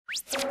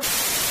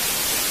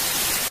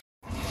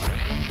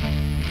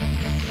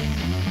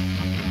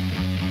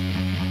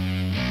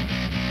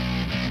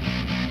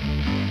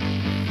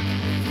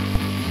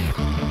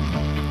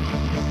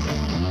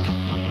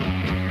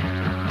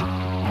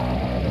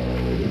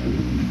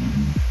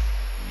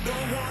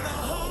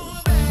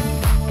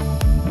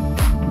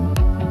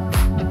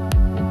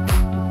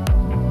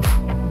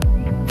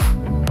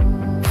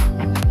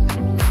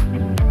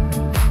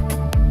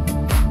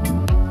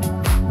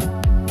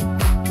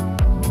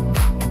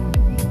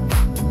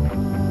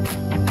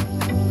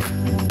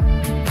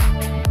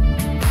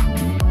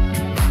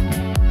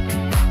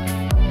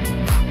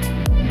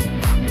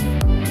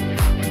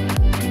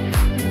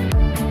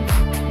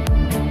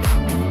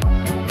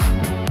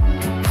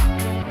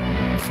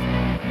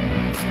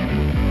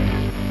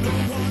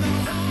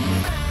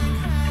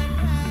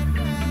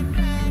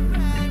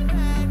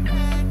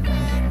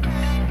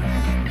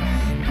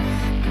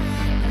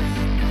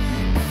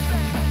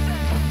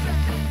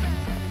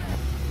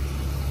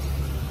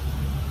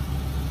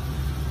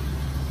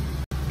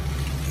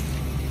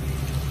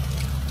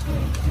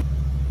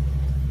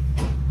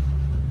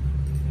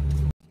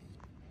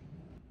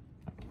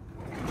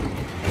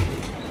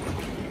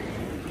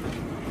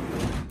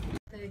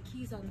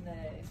Keys on the...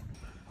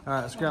 All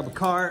right, let's grab a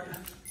cart.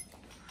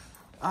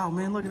 Oh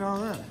man, look at all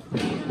that.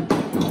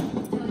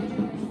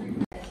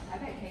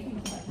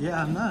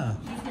 Yeah, I know.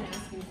 He's been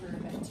asking for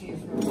that too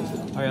for a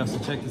while. All right, so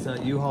check this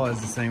out. U-Haul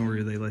is the same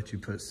where they let you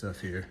put stuff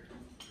here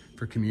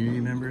for community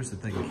members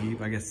that they can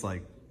keep. I guess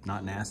like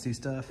not nasty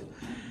stuff,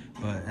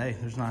 but hey,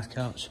 there's a nice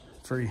couch,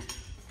 free.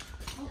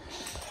 Oh,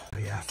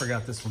 yeah, I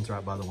forgot this one's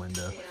right by the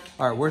window.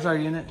 All right, where's our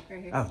unit?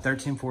 Right here. Oh,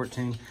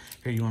 1314.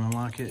 Here, you want to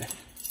unlock it?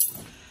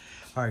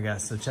 All right,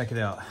 guys, so check it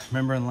out.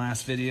 Remember in the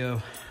last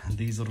video,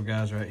 these little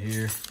guys right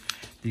here,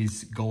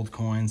 these gold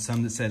coins,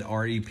 some that said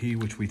REP,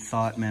 which we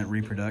thought meant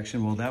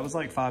reproduction. Well, that was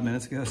like 5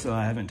 minutes ago, so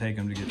I haven't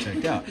taken them to get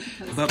checked out.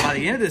 But by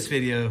the end of this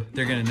video,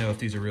 they're gonna know if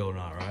these are real or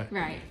not, right?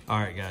 Right. All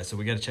right, guys, so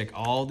we gotta check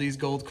all these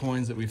gold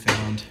coins that we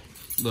found.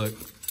 Look,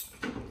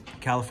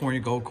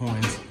 California gold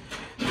coins.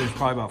 There's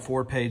probably about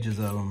 4 pages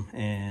of them,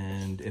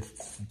 and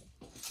if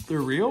they're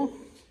real,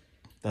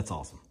 that's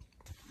awesome.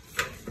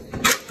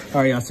 All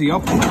right, y'all, so y'all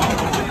hate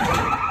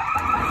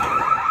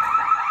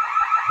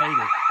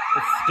it.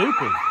 It's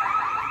stupid.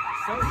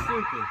 So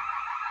stupid.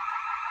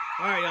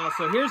 All right, y'all,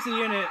 so here's the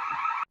unit.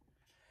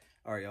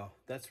 All right, y'all,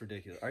 that's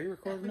ridiculous. Are you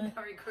recording me?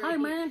 Hi,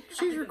 man,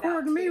 she's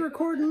recording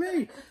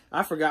me,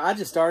 I forgot, I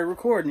just started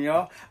recording,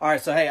 y'all. All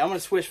right, so hey, I'm gonna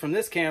switch from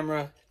this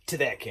camera to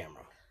that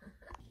camera.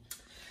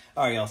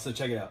 All right, y'all, so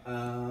check it out.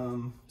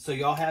 So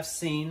y'all have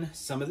seen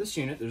some of this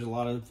unit. There's a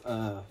lot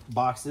of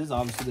boxes,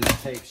 obviously there's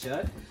a tape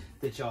shut,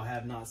 that y'all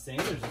have not seen.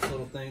 There's this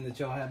little thing that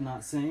y'all have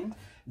not seen.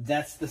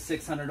 That's the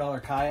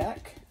 $600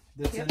 kayak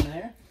that's in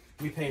there.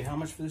 We paid how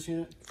much for this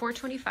unit?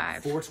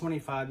 $425.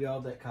 $425,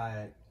 y'all, that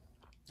kayak.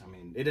 I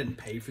mean, it didn't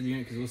pay for the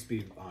unit, because let's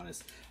be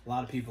honest, a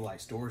lot of people like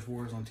Storage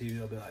Wars on TV,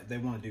 they'll be like, they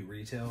want to do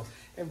retail.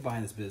 Everybody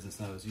in this business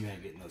knows you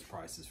ain't getting those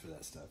prices for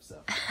that stuff.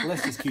 So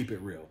let's just keep it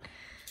real.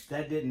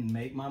 That didn't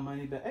make my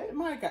money, but it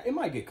might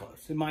get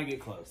close. It might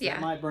get close. Yeah.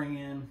 It might bring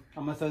in,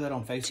 I'm gonna throw that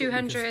on Facebook.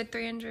 200,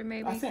 300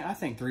 maybe. I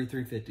think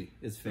 $350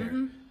 is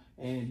fair.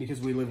 And because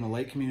we live in a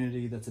lake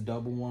community, that's a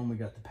double one. We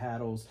got the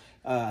paddles.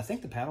 I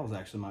think the paddles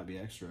actually might be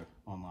extra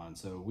online,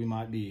 so we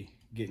might be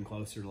getting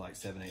closer to like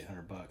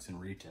 $700-800 in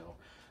retail.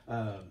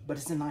 But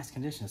it's in nice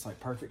condition. It's like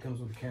perfect.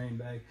 Comes with a carrying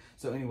bag.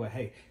 So anyway,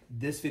 hey,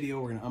 this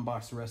video we're gonna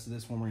unbox the rest of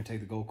this one. We're gonna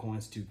take the gold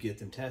coins to get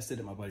them tested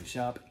at my buddy's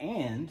shop,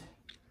 and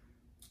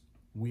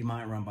we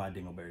might run by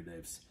Dingleberry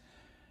Dave's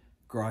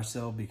garage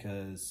sale,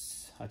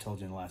 because I told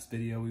you in the last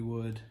video we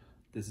would.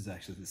 This is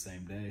actually the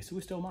same day, so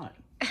we still might.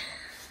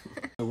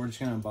 So we're just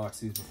gonna unbox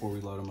these before we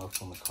load them up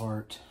on the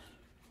cart.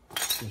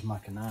 Here's my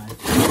knife.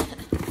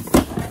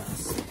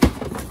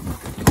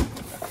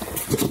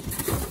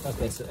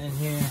 Okay, so in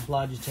here,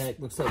 Logitech,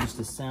 looks like just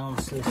a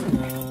sound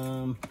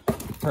system,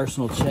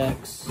 personal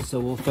checks. So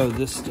we'll throw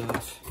this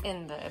stuff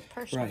in the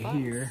personal right box.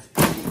 Here.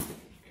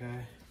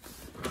 Okay.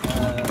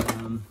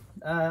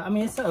 I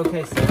mean, it's an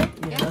okay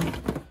setup, you know.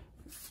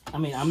 I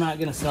mean, I'm not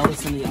gonna sell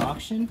this in the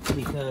auction,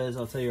 because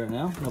I'll tell you right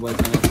now,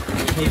 nobody's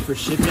gonna pay for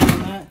shipping on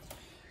that.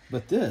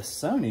 But this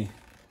Sony,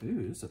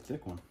 ooh, this is a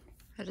thick one.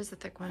 That is a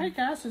thick one. Hey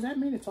guys, does that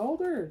mean it's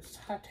older or it's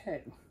high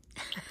tech?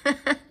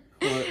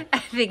 I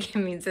think it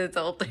means it's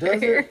older.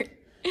 Does it?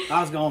 I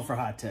was going for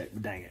high tech,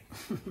 but dang it.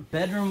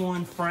 Bedroom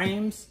one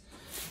frames.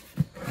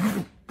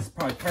 It's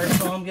probably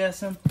personal, I'm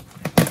guessing.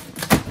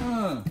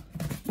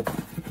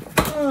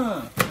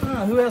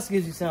 Who else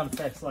gives you sound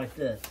effects like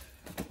this?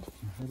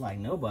 We're like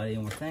nobody,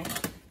 and we're thank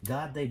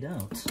God they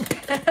don't.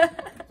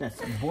 That's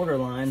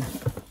borderline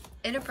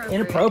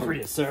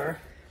inappropriate, sir.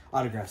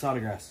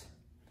 Autographs.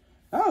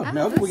 Oh,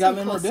 no, we got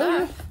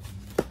memorabilia.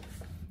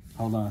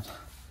 Hold on.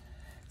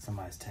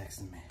 Somebody's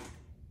texting me.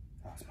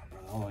 Oh, it's my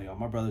brother. Oh, y'all,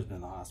 my brother's been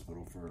in the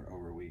hospital for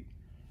over a week.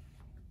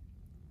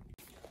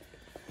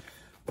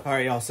 All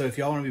right, y'all, so if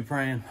y'all want to be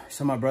praying,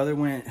 so my brother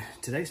went,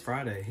 today's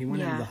Friday, he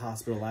went into the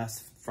hospital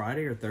last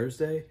Friday or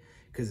Thursday,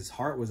 because his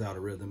heart was out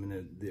of rhythm,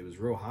 and it was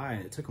real high,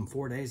 and it took him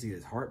 4 days to get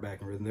his heart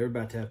back in rhythm. They were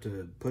about to have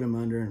to put him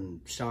under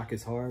and shock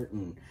his heart,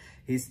 and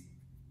he's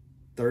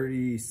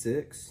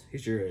 36.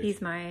 He's your age.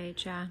 He's my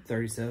age, yeah.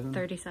 37?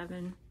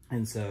 37.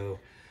 And so,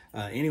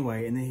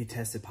 anyway, and then he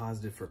tested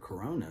positive for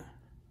corona,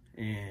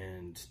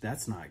 and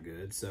that's not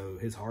good. So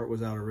his heart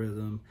was out of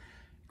rhythm,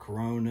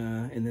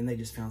 corona, and then they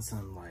just found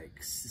some, like,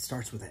 it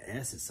starts with an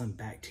S. It's some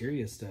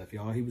bacteria stuff,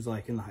 y'all. He was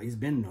like, he's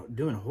been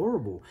doing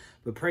horrible,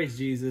 but praise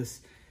Jesus.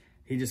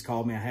 He just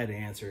called me. I had to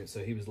answer it,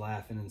 so he was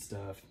laughing and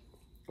stuff.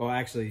 Well,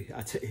 actually,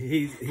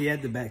 he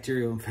had the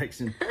bacterial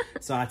infection,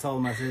 so I told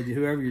him, I said,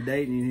 whoever you're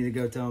dating, you need to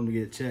go tell him to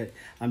get checked.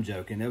 I'm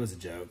joking. It was a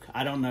joke.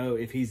 I don't know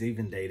if he's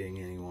even dating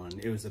anyone.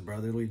 It was a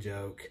brotherly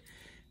joke.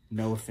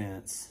 No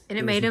offense. And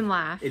it made him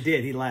laugh. It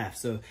did. He laughed.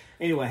 So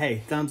anyway,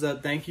 hey, thumbs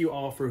up. Thank you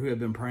all for who have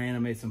been praying. I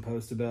made some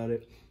posts about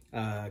it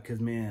because,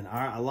 man,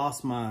 I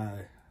lost my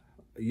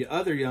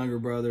other younger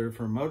brother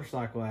from a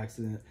motorcycle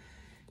accident,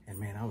 and,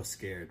 man, I was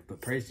scared. But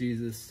praise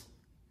Jesus.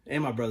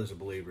 And my brother's a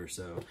believer,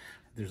 so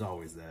there's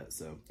always that.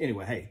 So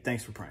anyway, hey,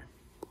 thanks for praying.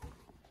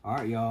 All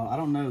right, y'all. I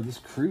don't know. This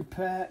crew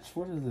patch,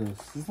 what is this?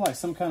 This is like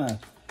some kind of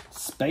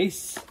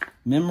space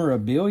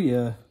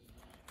memorabilia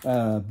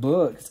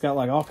book. It's got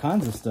like all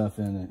kinds of stuff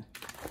in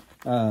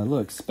it.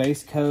 Look,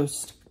 Space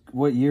Coast.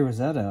 What year was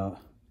that out?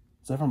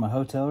 Is that from a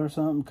hotel or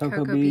something?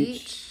 Cocoa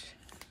Beach.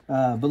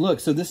 But look,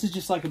 so this is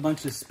just like a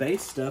bunch of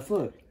space stuff.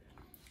 Look.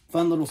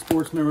 Fun little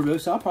sports memorabilia.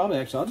 So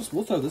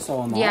we'll throw this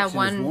all in the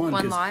auction as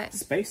one lot.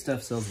 Space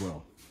stuff sells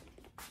well.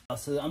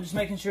 So I'm just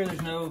making sure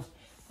there's no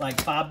like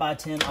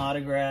 5x10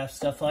 autographs,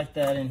 stuff like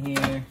that in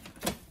here.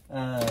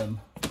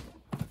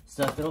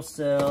 Stuff that'll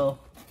sell.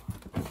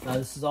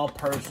 This is all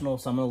personal,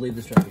 so I'm gonna leave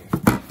this right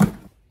here.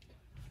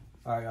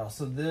 All right, y'all.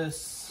 So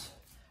this,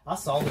 I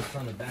saw this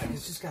from the back.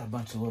 It's just got a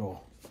bunch of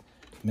little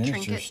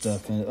miniature trinkets.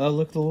 Stuff in it. Oh,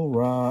 look at the little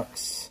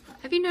rocks.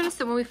 Have you noticed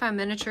that when we find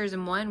miniatures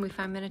in one, we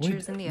find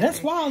miniatures in the other?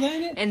 That's wild,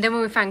 ain't it? And then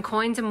when we find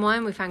coins in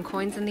one, we find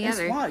coins in the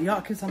other. That's wild, y'all,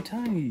 because I'm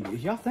telling you,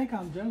 y'all think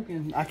I'm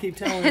joking. I keep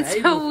telling It's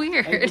Abel, so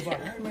weird. Abel's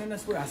like, hey, man,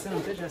 that's weird. I sent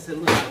him a picture. I said,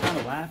 look, I found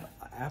a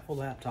Apple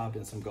laptop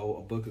and some gold,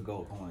 a book of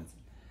gold coins.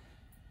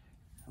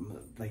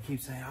 They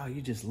keep saying, oh,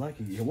 you just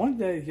lucky. One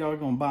day, y'all are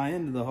going to buy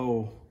into the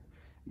whole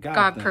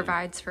God thing.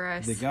 Provides for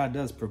us. That God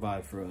does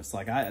provide for us.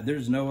 Like,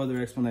 there's no other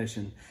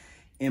explanation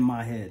in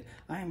my head.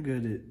 I am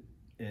good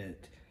at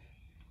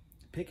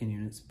picking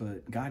units,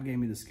 but God gave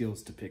me the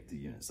skills to pick the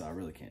units, so I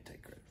really can't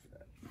take credit for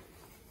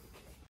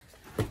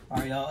that. All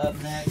right, y'all,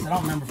 up next. I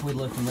don't remember if we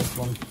looked in this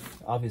one.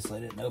 Obviously,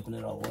 I didn't open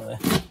it all the way,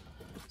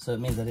 so it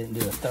means I didn't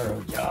do a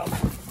thorough job.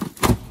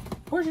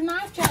 Where's your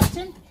knife,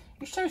 Justin?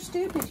 You're so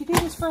stupid. You do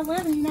this for a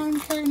living. You don't even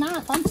carry a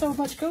knife. I'm so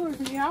much cooler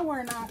than you. I wear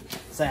a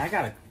knife. Say, I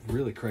got a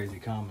really crazy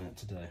comment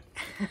today.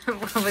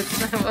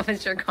 What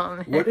was your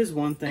comment? What is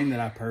one thing that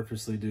I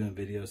purposely do in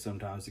videos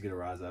sometimes to get a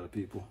rise out of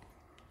people?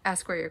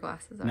 Ask where your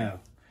glasses are. No.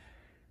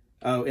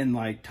 Oh, in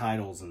like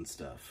titles and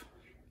stuff.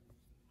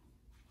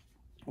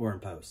 Or in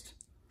post.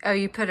 Oh,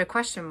 you put a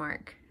question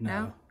mark?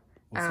 No?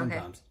 Well, oh,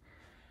 sometimes. okay.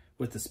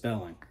 With the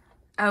spelling.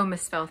 Oh,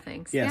 misspell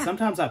things. Yeah,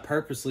 sometimes I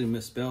purposely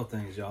misspell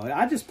things, y'all.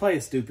 I just play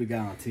a stupid guy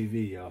on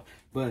TV, y'all.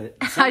 But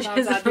I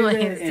sometimes just I do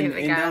play that, a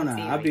stupid guy on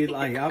TV.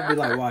 I'll be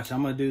like, watch,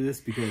 I'm going to do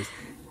this because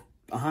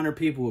 100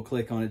 people will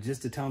click on it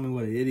just to tell me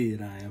what an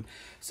idiot I am.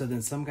 So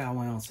then some guy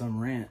went on some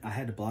rant. I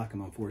had to block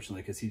him,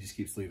 unfortunately, because he just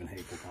keeps leaving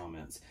hateful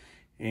comments.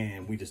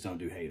 And we just don't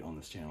do hate on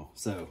this channel.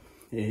 So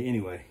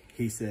anyway,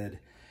 he said,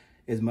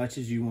 as much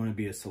as you want to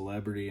be a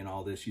celebrity and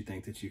all this, you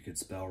think that you could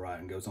spell right,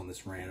 and goes on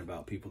this rant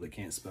about people that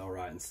can't spell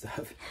right and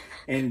stuff.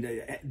 And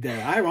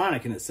the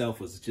ironic in itself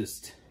was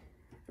just,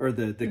 or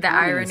the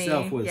irony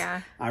itself was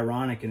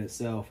ironic in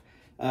itself.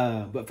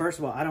 But first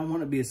of all, I don't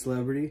want to be a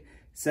celebrity.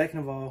 Second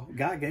of all,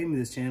 God gave me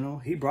this channel.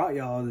 He brought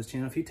y'all this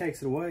channel. If he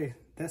takes it away,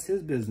 that's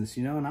his business,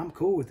 you know, and I'm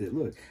cool with it.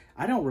 Look,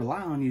 I don't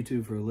rely on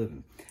YouTube for a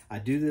living. I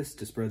do this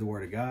to spread the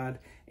word of God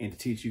and to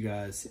teach you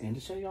guys and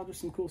to show y'all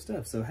just some cool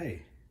stuff. So,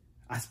 hey,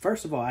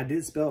 first of all, I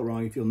did spell it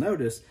wrong. If you'll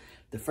notice,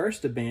 the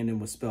first abandon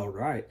was spelled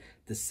right.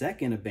 The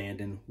second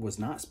abandon was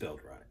not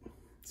spelled right.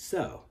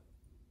 So,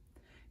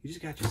 you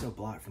just got yourself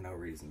blocked for no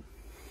reason.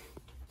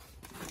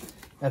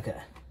 Okay.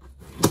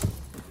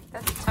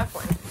 That's a tough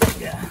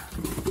one. Yeah.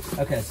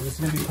 Okay, so this is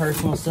going to be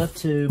personal stuff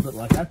too, but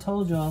like I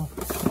told y'all,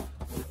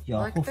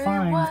 y'all will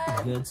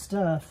find good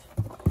stuff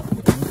in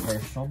the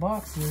personal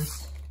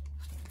boxes.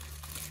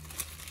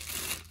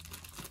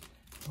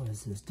 What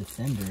is this?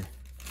 Defender.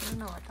 I don't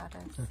know what that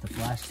is. Is that the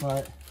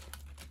flashlight?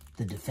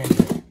 The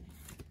Defender.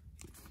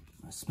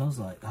 It smells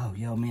like, oh,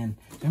 yo, man.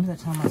 Remember that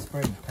time I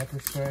sprayed the pepper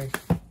spray?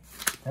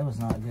 That was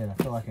not good. I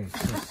feel like I could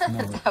still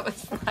smell it. That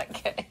was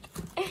not good.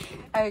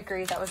 I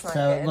agree, that was not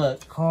So, good.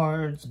 look,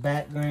 cards,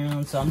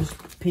 background. So, I'm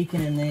just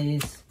peeking in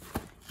these.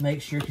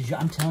 Make sure, because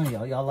I'm telling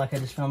y'all, like I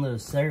just found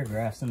those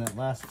serigraphs in that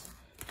last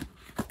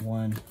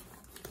one.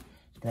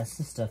 That's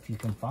the stuff you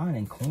can find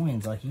in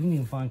coins. Like, you can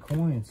even find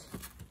coins.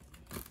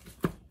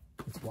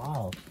 It's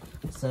wild.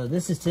 So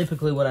this is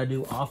typically what I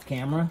do off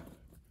camera.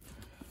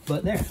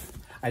 But there,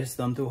 I just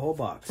thumbed through a whole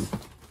box.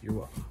 You're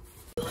welcome.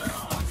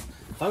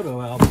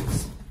 Photo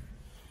albums.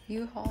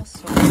 U-Haul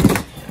store.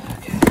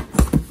 Okay.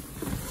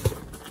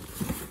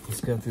 Let's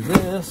go through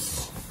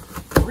this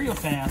real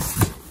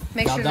fast.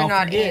 Make Now, sure they're don't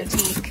not forget,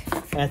 antique.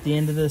 at the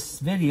end of this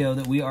video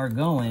that we are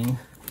going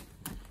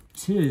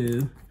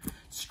to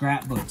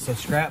scrapbooks. So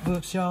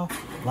scrapbooks, y'all,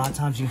 a lot of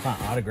times you can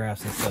find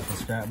autographs and stuff in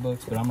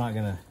scrapbooks, but I'm not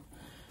gonna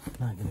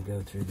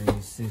go through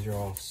these. These are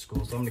all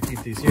school, so I'm gonna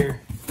keep these here.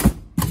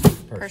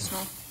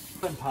 Personal.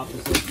 Go ahead and pop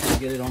this up and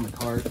get it on the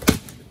cart.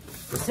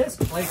 It says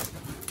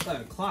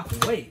clock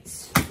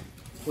weights,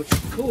 which is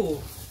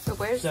cool. So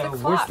where's the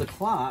clock? Where's the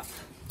clock?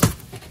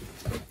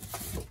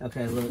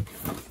 Okay, look.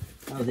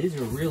 Oh, these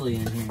are really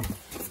in here.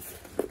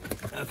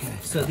 Okay,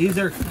 so these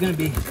are gonna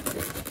be.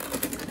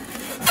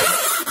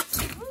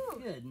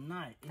 Good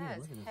night. Ew, That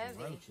is look at heavy.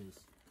 those roaches.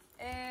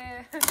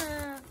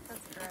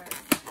 That's gross.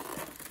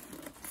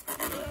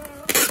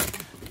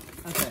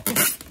 Okay,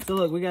 so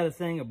look, we got a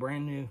thing of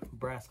brand new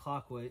brass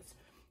clock weights.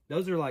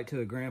 Those are like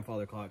to a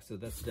grandfather clock, so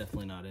that's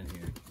definitely not in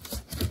here.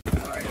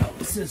 All right,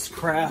 this is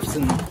crafts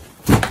and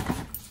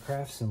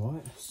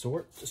what?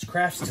 Sort? It's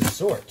crafts to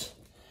sort.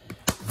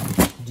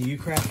 Do you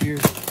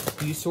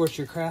sort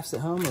your crafts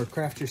at home or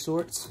craft your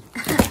sorts?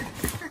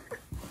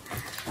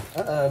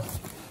 Uh-oh.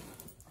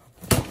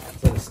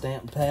 Is that a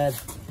stamp pad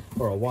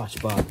or a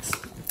watch box?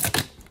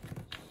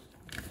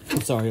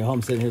 I'm sorry, y'all.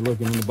 I'm sitting here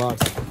looking in the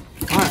box.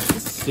 All right,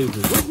 this is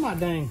stupid. Where's my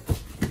dang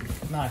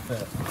knife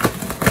at?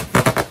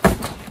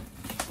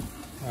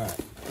 All right.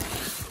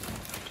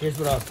 Here's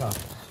what I was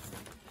talking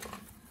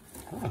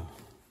about. Oh.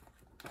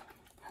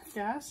 Hey,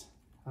 guys.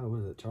 Oh, what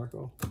is it,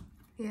 charcoal?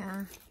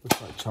 Yeah.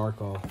 Looks like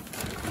charcoal.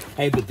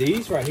 Hey, but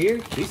these right here,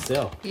 these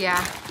sell.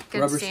 Yeah.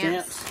 Good Rubber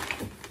stamps.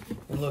 stamps.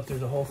 And look,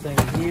 there's a whole thing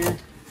in here.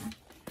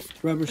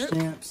 Rubber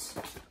stamps.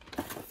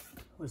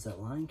 What is that,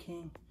 Lion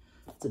King?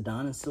 It's a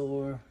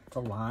dinosaur. It's a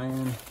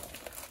lion.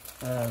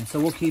 So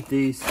we'll keep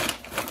these.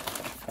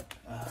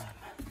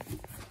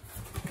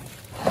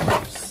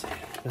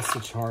 That's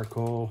the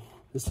charcoal.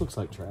 This looks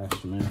like trash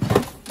to me.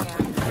 Yeah.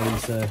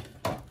 There's a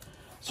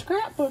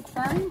scrapbook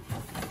frame.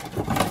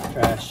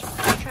 Trash.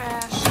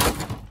 Trash.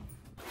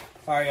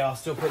 All right, y'all.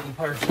 Still putting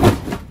personal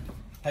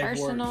paperwork and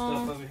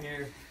Personal. stuff over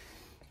here.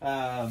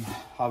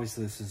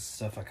 Obviously, this is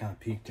stuff I kind of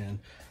peeked in.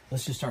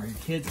 Let's just start your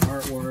kids'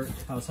 artwork.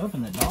 I was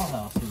hoping that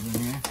dollhouse was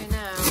in here. I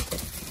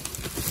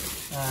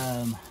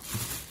know.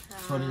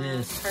 That's what it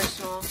is.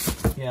 Personal.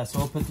 Yeah, so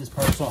we'll put this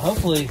personal.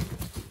 Hopefully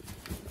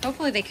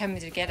they come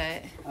to get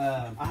it.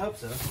 I hope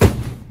so.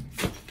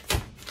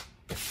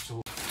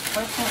 So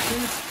personal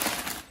piece.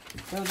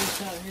 Throw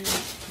this out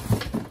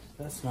here.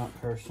 That's not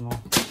personal.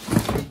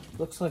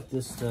 Looks like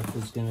this stuff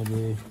is gonna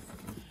be.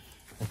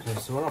 Okay,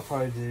 so what I'll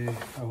probably do.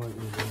 Oh, what is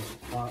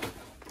it?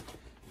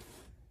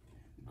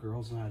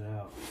 Girls' Night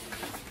Out.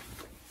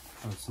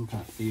 Oh, it's some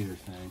kind of theater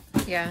thing.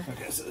 Yeah.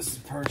 Okay, so this is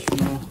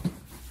personal.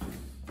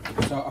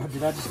 So,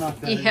 did I just knock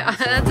that? Yeah,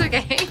 that's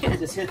okay.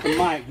 Just hit the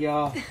mic,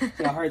 y'all.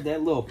 Y'all heard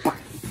that little.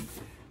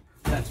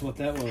 That's what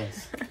that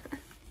was.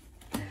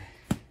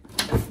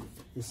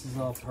 This is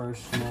all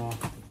personal.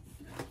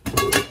 I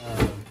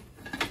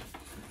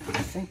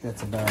think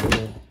that's about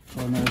it.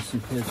 Oh, there's some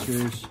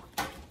pictures.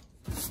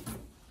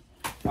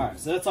 All right,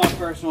 so that's all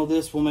personal.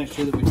 This, we'll make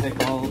sure that we take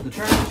all of the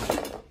trash.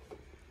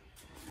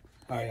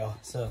 All right, y'all.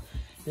 So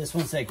this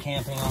one said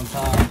camping on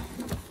top.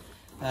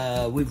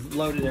 We've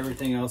loaded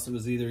everything else that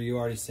was either you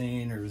already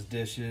seen or it was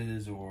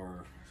dishes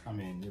or, I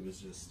mean, it was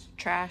just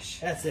Trash.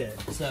 That's it.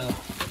 So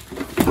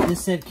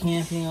this said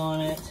camping on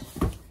it.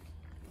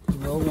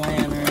 Little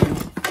lantern.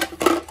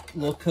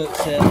 Little cook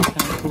set. Kind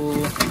of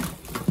cool.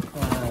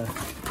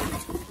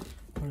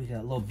 What do we got?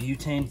 A little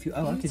butane fuel.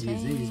 Oh, I could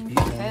use these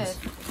butanes.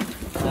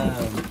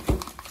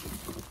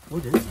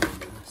 What is this?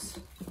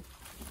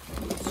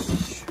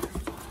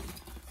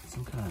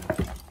 Some kind of.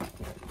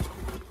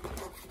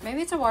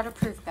 Maybe it's a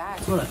waterproof bag.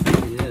 That's what I think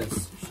it is.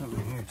 There's something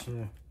in here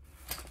too.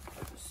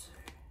 Let's see.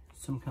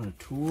 Some kind of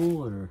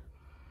tool or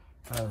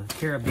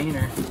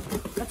carabiner.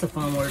 That's a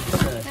fun word to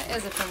say. That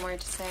is a fun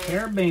word to say.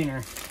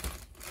 Carabiner.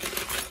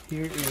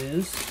 Here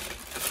is.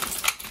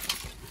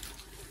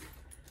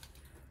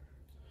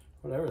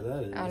 Whatever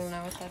that is. I don't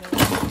know what that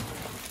is.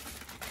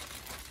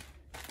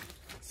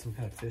 Some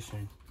kind of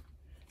fishing.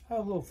 Oh,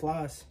 little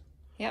flies.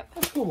 Yep.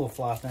 That's a cool little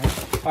fly thing.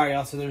 All right,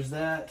 y'all, so there's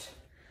that.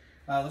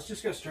 Let's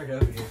just go straight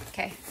over here.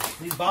 Okay.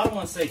 These bottom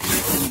ones say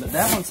kitchen, but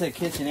that one said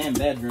kitchen and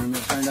bedroom.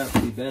 It turned out to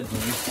be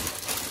bedroom.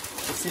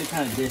 Let's see what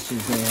kind of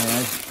dishes they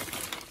had.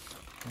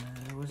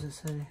 What does it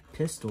say?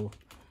 Pistol.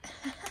 Is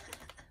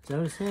that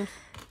what it says?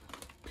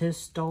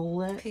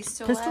 Pistolette?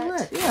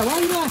 Pistolette. Yeah, why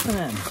are you laughing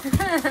at me?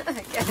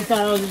 You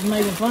thought I was just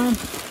making fun?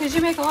 Because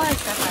you make a lot of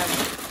stuff out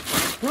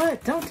of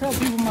What? Don't tell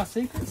people my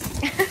secrets.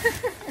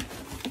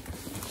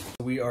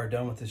 We are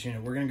done with this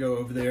unit. We're going to go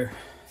over there.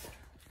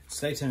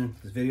 Stay tuned.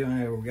 This video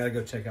ain't over. We got to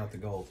go check out the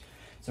gold.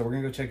 So we're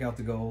going to go check out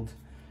the gold.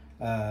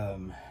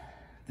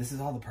 This is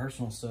all the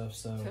personal stuff.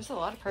 So There's a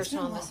lot of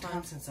personal on this It's been a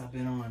long time one. since I've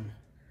been on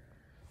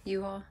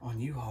U-Haul.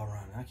 U-Haul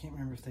run. I can't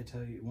remember if they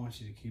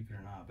want you to keep it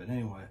or not. But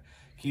anyway,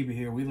 keep it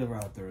here. We live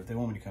right up there. If they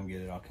want me to come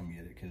get it, I'll come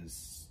get it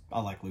because I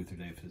like Luther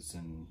Davis.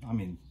 And I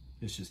mean,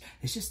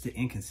 It's just the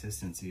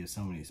inconsistency of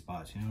so many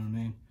spots. You know what I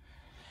mean?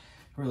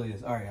 It really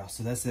is. All right, y'all.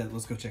 So that's it.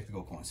 Let's go check the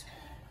gold coins.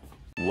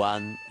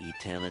 One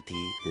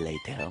eternity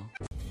later.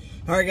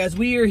 All right, guys,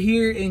 we are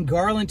here in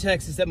Garland,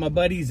 Texas at my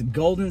buddy's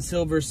gold and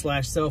silver /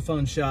 cell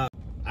phone shop.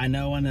 I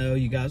know,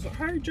 you guys are,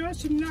 hey,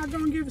 Justin, you're not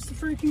going to give us the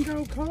freaking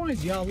gold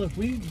coins. Y'all, look,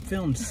 we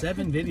filmed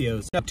 7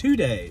 videos, 2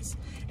 days.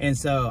 And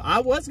so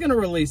I was going to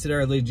release it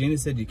early. Jeana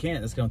said you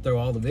can't. That's going to throw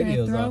all the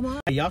videos off.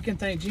 Y'all can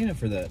thank Jeana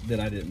for that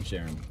I didn't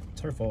share them.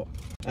 It's her fault.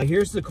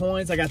 Here's the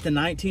coins. I got the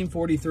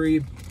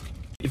 1943.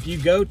 If you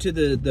go to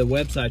the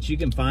website, you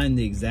can find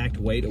the exact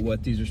weight of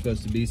what these are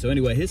supposed to be. So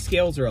anyway, his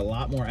scales are a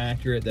lot more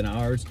accurate than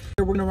ours.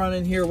 We're gonna run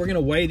in here, we're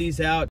gonna weigh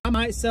these out. I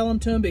might sell them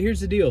to him, but here's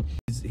the deal.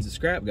 He's a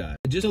scrap guy.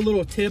 Just a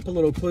little tip, a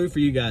little clue for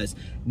you guys.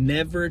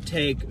 Never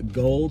take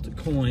gold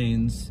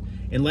coins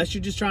unless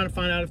you're just trying to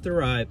find out if they're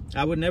right.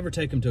 I would never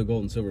take them to a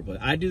gold and silver place.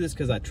 I do this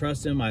because I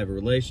trust him, I have a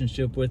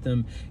relationship with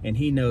him, and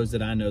he knows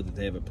that I know that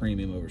they have a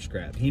premium over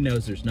scrap. He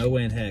knows there's no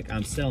way in heck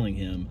I'm selling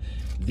him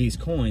these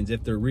coins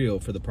if they're real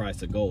for the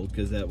price of gold,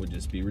 because that would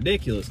just be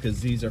ridiculous,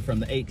 because these are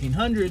from the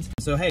 1800s.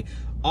 So hey,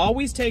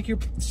 always take your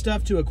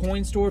stuff to a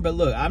coin store. But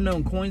look, I've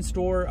known coin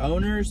store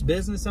owners,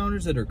 business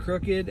owners that are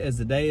crooked as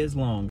the day is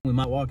long. We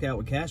might walk out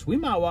with cash. We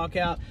might walk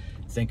out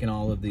thinking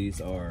all of these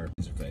are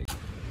fake.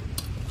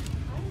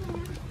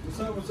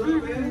 What's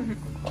up, man?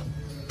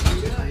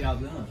 How y'all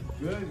doing?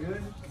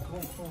 Good.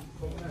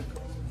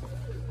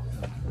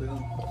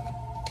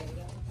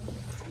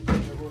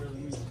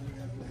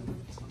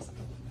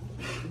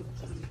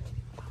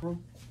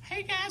 Come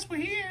Hey guys, we're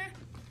here.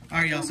 All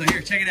right, y'all, so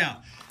here, check it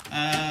out.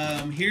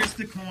 Here's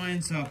the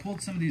coin. So I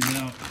pulled some of these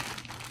out.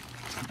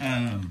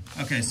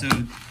 Okay, so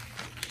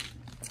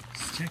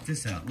check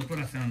this out. Look what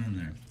I found in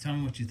there. Tell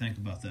me what you think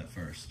about that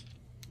first.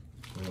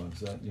 Well, is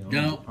that,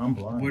 I'm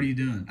blind. What are you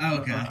doing? Oh,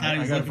 okay. I thought he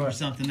was looking for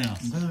something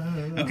else.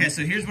 No. Okay,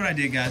 so here's what I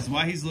did, guys.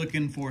 While he's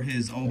looking for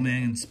his old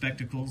man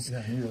spectacles,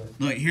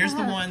 look, here's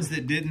the ones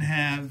that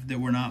that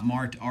were not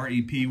marked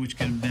REP, which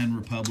could have been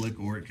Republic,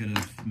 or it could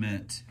have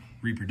meant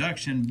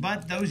reproduction.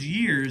 But those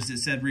years that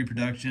said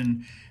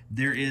reproduction,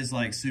 there is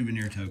like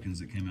souvenir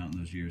tokens that came out in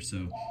those years.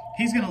 So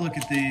he's going to look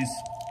at these.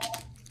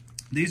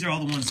 These are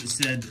all the ones that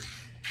said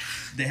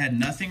they had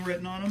nothing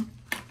written on them.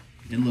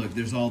 And look,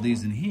 there's all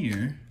these in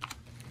here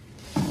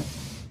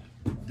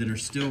that are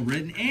still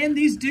written, and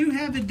these do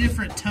have a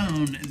different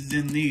tone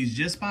than these.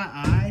 Just by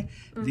eye,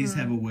 these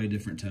have a way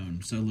different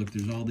tone. So look,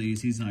 there's all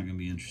these. He's not going to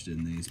be interested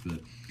in these,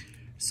 but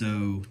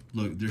so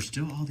look, there's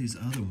still all these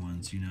other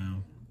ones, you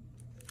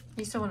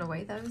still want to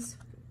weigh those?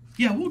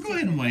 Yeah, we'll go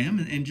ahead and weigh them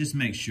and just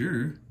make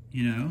sure,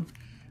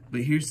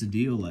 But here's the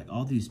deal, like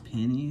all these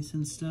pennies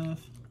and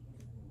stuff.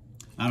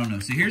 I don't know.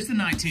 So here's the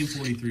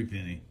 1943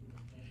 penny.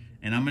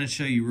 And I'm going to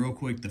show you real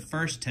quick the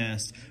first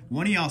test.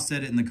 One of y'all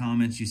said it in the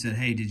comments. You said,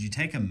 hey, did you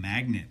take a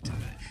magnet to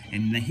it?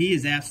 And he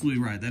is absolutely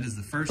right. That is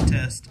the first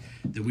test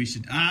that we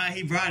should...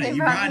 he brought it.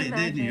 You brought it,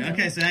 didn't you?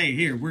 Okay, so hey,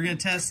 here. We're going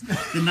to test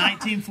the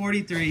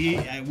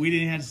 1943. We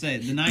didn't have to say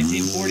it. The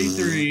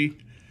 1943.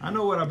 I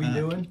know what I'll be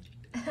doing.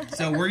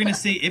 So we're going to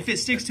see if it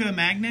sticks to a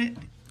magnet,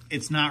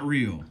 it's not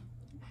real.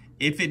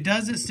 If it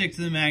doesn't stick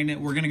to the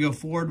magnet, we're going to go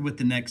forward with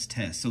the next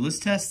test. So let's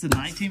test the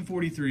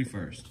 1943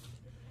 first.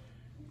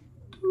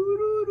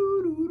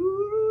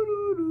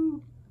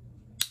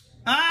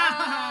 Well,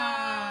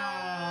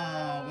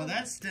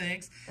 that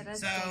stinks.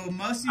 So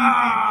most of you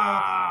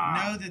people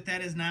know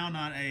that is now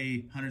not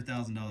a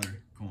 $100,000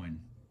 coin.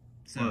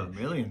 So or $1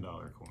 million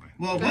coin.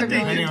 Well, what they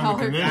did,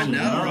 I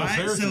know,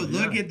 right? So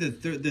look at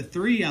the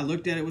 3. I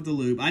looked at it with the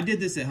loop. I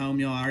did this at home,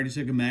 y'all. I already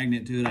took a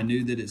magnet to it. I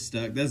knew that it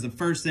stuck. That's the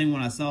first thing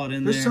when I saw it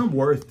in there. There's some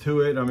worth to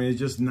it. I mean, it's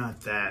just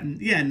not that.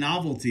 Yeah,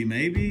 novelty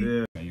maybe.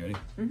 Yeah. Okay, you ready?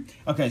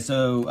 Okay,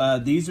 so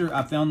these are.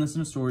 I found this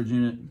in a storage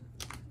unit.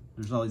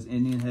 There's all these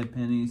Indian head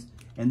pennies.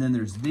 And then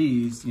there's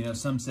these,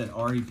 some said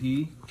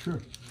REP. Sure.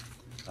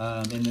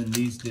 And then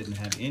these didn't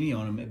have any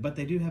on them, but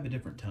they do have a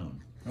different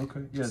tone.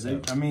 Okay. Yeah,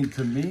 so, I mean,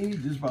 to me,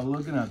 just by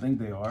looking, I think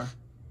they are.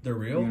 They're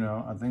real?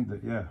 I think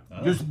that, yeah.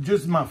 Oh.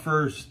 Just my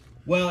first.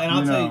 Well, and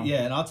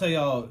I'll tell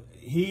y'all,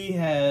 he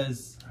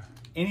has,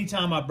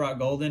 anytime I brought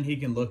gold in, he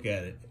can look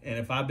at it. And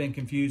if I've been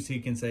confused, he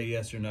can say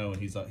yes or no,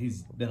 and he's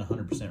been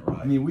 100% right.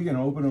 I mean, we can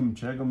open them and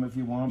check them if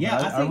you want. Yeah,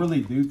 I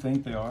really do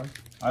think they are.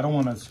 I don't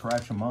want to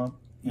scratch them up.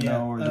 You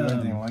know, or do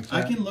anything like that.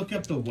 I can look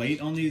up the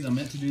weight on these. I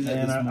meant to do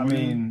that this morning. I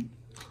mean,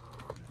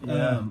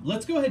 yeah.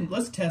 Let's go ahead and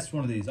let's test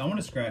one of these. I want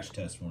to scratch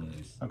test one of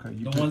these. Okay.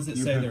 The ones that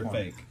say they're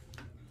fake.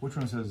 Which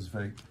one says it's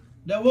fake?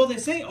 No, well, they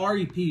say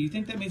REP. You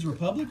think that means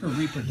Republic or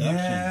reproduction?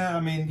 Yeah, I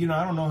mean,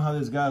 I don't know how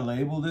this guy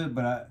labeled it,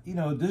 but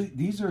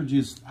these are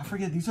just, I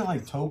forget, these are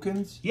like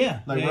tokens. Yeah.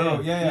 Like,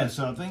 yeah.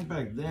 So I think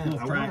back then.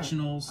 Little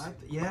fractionals.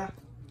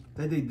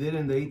 That they did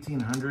in the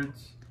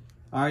 1800s.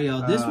 All right,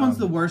 y'all. This one's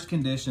the worst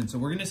condition, so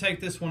we're gonna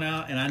take this one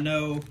out. And I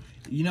know,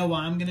 why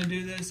I'm gonna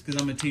do this, because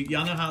I'm gonna teach.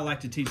 Y'all know how I like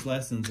to teach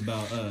lessons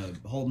about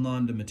holding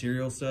on to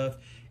material stuff,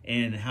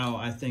 and how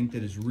I think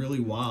that it's really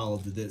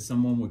wild that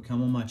someone would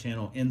come on my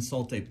channel,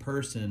 insult a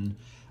person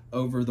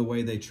over the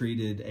way they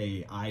treated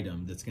a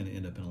item that's gonna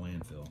end up in a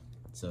landfill.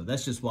 So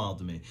that's just wild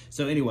to me.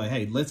 So anyway,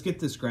 hey, let's get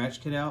the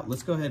scratch kit out.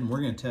 Let's go ahead and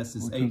we're going to test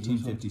this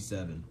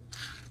 1857.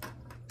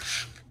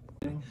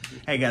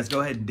 Hey guys,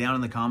 go ahead and down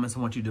in the comments. I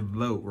want you to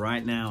vote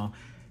right now.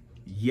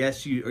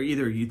 Yes, or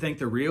either you think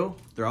they're real,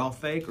 they're all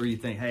fake, or you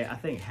think, hey, I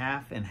think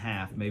half and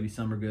half. Maybe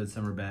some are good,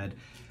 some are bad.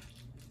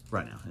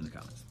 Right now in the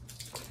comments.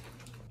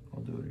 I'll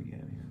do it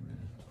again here,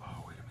 man.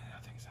 Oh, wait a minute. I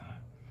think it's not.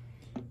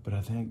 But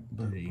I think...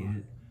 Did it eat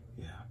it?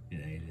 Yeah.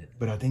 It ate it.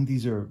 But I think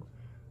these are...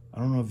 I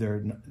don't know if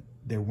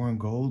they weren't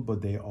gold,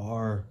 but they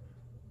are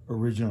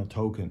original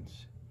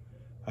tokens.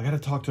 I got to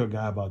talk to a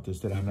guy about this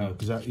that I know.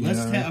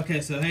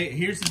 Okay, so hey,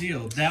 here's the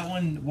deal. That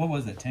one, what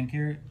was it, 10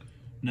 karat?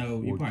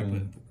 No, 14. You probably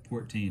put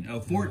 14. Oh,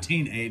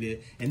 14 ate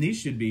it. And these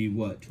should be,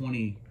 what,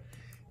 20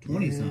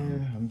 something?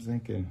 Yeah, I'm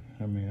thinking.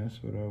 I mean,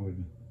 that's what I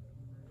would...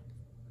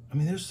 I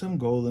mean, there's some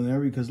gold in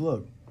there because,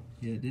 look.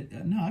 Yeah,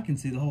 no, I can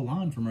see the whole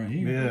line from right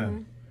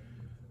here.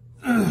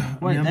 Yeah.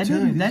 Wait, that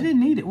didn't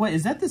need it. Wait,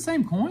 is that the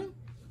same coin?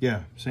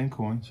 Yeah, same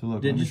coin. So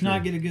look, did it just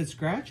not get a good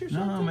scratch or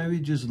something? No, maybe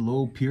just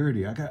low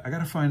purity. I got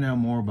to find out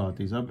more about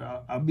these.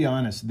 I'll be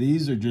honest.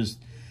 These are just,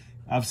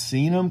 I've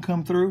seen them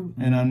come through,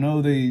 and I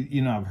know they,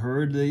 I've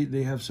heard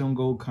they have some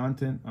gold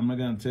content. I'm not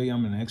gonna tell you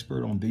I'm an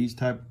expert on these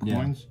type of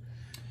coins.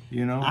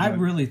 I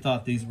really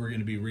thought these were going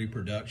to be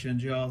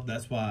reproductions, y'all.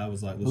 That's why I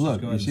was like, let's just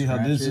go ahead and see how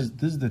this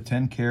is the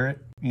 10 karat,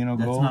 gold.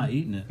 That's not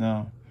eating it.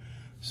 No.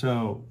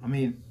 So I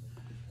mean,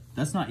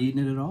 that's not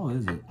eating it at all,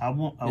 is it?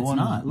 It's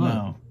not. Look.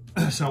 No.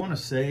 So I want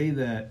to say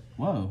that.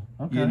 Whoa.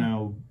 Okay.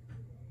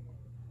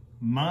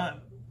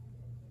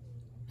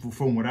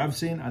 From what I've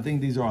seen, I think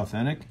these are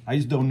authentic. I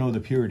just don't know the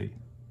purity.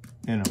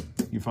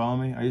 You follow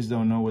me? I just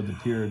don't know what the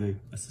purity.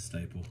 That's a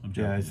staple. I'm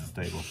joking. Yeah, it's a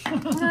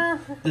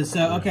staple.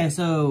 So okay,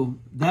 so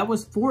that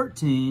was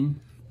 14,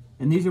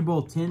 and these are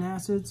both tin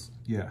acids.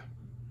 Yeah.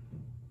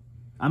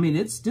 I mean,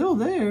 it's still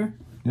there,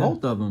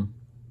 both of them.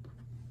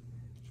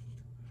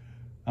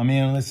 I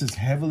mean, unless it's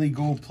heavily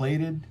gold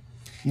plated,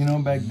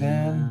 back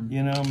then,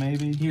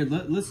 maybe. Here,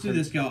 let's do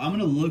this, go. I'm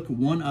gonna look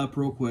one up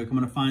real quick. I'm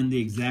gonna find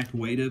the exact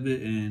weight of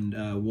it, and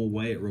we'll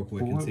weigh it real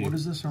quick and see. What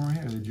is this on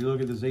here? Did you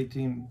look at this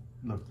 18?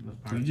 Look.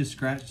 You just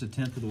scratched a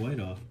tenth of the weight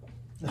off.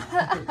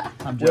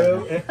 I'm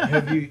joking. Well,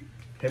 have you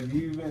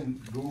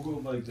even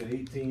Googled like the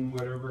 18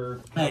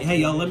 whatever? Hey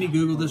y'all, let me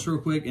Google this real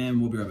quick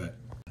and we'll be right back.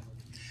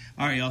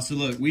 All right, y'all. So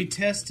look, we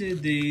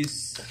tested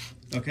these.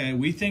 Okay,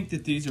 we think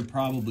that these are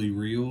probably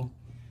real,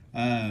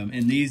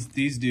 and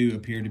these do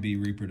appear to be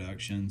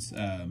reproductions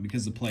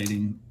because the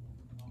plating,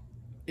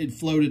 it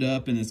floated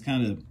up and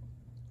it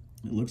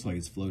looks like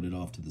it's floated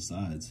off to the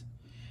sides.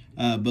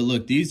 But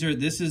look, this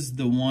is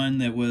the one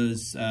that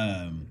was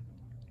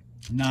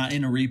not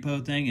in a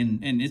repo thing,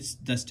 and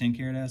that's 10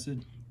 karat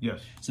acid.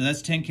 Yes. So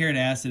that's 10 karat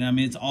acid. I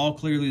mean, it's all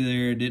clearly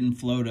there. It didn't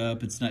float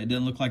up. It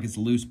doesn't look like it's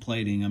loose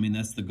plating. I mean,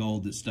 that's the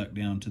gold that stuck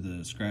down to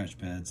the scratch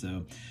pad.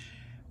 So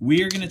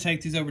we are going to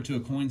take these over to a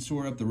coin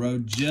store up the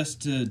road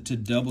just to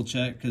double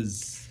check,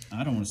 because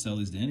I don't want to sell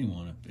these to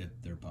anyone if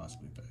they're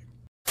possibly fake.